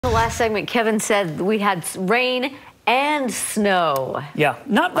last segment, Kevin said we had rain and snow. Yeah,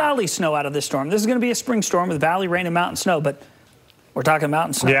 not valley snow out of this storm. This is going to be a spring storm with valley rain and mountain snow, but we're talking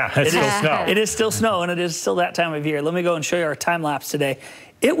mountain snow. Yeah, it's still snow. It is still snow, and it is still that time of year. Let me go and show you our time lapse today.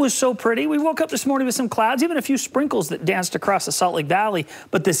 It was so pretty. We woke up this morning with some clouds, even a few sprinkles that danced across the Salt Lake Valley.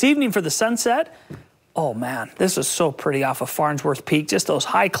 But this evening for the sunset, oh man, this was so pretty off of Farnsworth Peak. Just those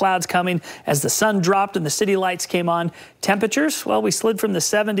high clouds coming as the sun dropped and the city lights came on. Temperatures, well, we slid from the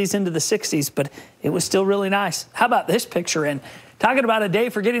 70s into the 60s, but it was still really nice. How about this picture in? Talking about a day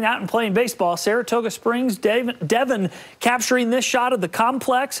for getting out and playing baseball. Saratoga Springs, Devin capturing this shot of the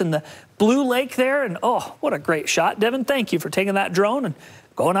complex and the blue lake there. And oh, what a great shot. Devin, thank you for taking that drone and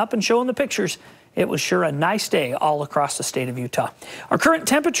going up and showing the pictures. It was sure a nice day all across the state of Utah. Our current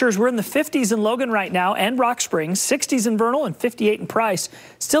temperatures, we're in the 50s in Logan right now and Rock Springs, 60s in Vernal and 58 in Price,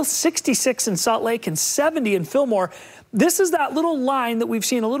 still 66 in Salt Lake and 70 in Fillmore. This is that little line that we've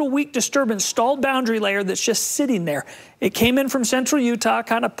seen, a little weak disturbance, stalled boundary layer that's just sitting there. It came in from central Utah,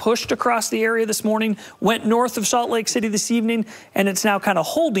 kind of pushed across the area this morning, went north of Salt Lake City this evening, and it's now kind of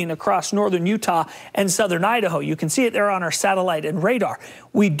holding across northern Utah and southern Idaho. You can see it there on our satellite and radar.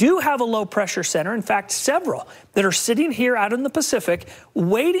 We do have a low pressure center, in fact, several that are sitting here out in the Pacific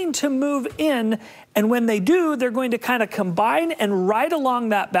waiting to move in. And when they do, they're going to kind of combine and ride along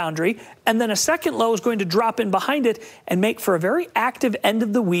that boundary. And then a second low is going to drop in behind it and make for a very active end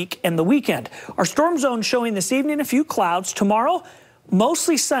of the week and the weekend. Our storm zone showing this evening a few clouds. Tomorrow,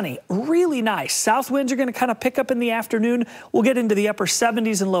 mostly sunny, really nice. South winds are going to kind of pick up in the afternoon. We'll get into the upper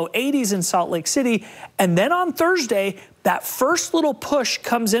 70s and low 80s in Salt Lake City. And then on Thursday, that first little push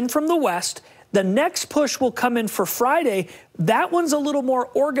comes in from the west. The next push will come in for Friday. That one's a little more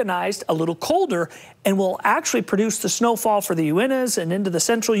organized, a little colder, and will actually produce the snowfall for the Uintas and into the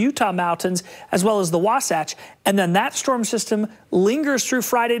central Utah mountains, as well as the Wasatch. And then that storm system lingers through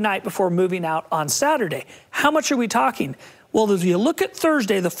Friday night before moving out on Saturday. How much are we talking? Well, as you look at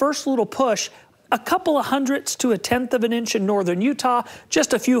Thursday, the first little push, a couple of hundredths to a tenth of an inch in northern Utah,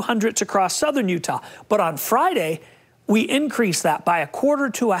 just a few hundredths across southern Utah. But on Friday, we increase that by a quarter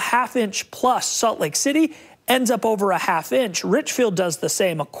to a half inch plus. Salt Lake City ends up over a half inch. Richfield does the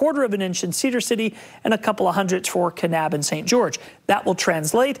same, a quarter of an inch in Cedar City and a couple of hundredths for Kanab and St. George. That will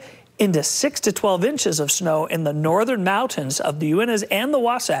translate into 6 to 12 inches of snow in the northern mountains of the Uintas and the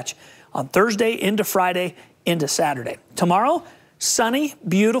Wasatch on Thursday into Friday into Saturday. Tomorrow, sunny,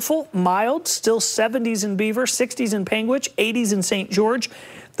 beautiful, mild, still 70s in Beaver, 60s in Panguitch, 80s in St. George.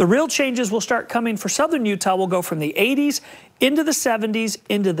 The real changes will start coming for southern Utah. We'll go from the 80s into the 70s,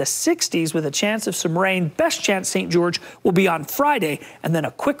 into the 60s with a chance of some rain. Best chance St. George will be on Friday, and then a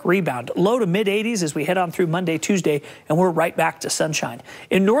quick rebound. Low to mid 80s as we head on through Monday, Tuesday, and we're right back to sunshine.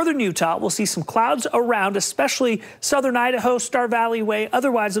 In northern Utah, we'll see some clouds around, especially southern Idaho, Star Valley way.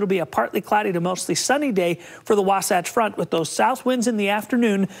 Otherwise, it'll be a partly cloudy to mostly sunny day for the Wasatch Front with those south winds in the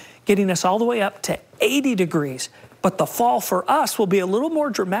afternoon getting us all the way up to 80 degrees. But the fall for us will be a little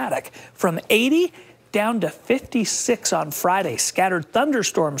more dramatic, from 80 down to 56 on Friday. Scattered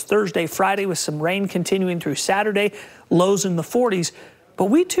thunderstorms Thursday, Friday with some rain continuing through Saturday, lows in the 40s. But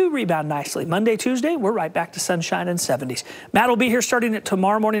we too rebound nicely. Monday, Tuesday, we're right back to sunshine and 70s. Matt will be here starting at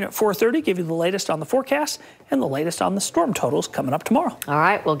tomorrow morning at 4:30, give you the latest on the forecast and the latest on the storm totals coming up tomorrow. All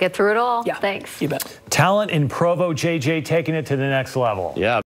right, we'll get through it all. Yeah, thanks. You bet. Talent in Provo, JJ taking it to the next level. Yeah.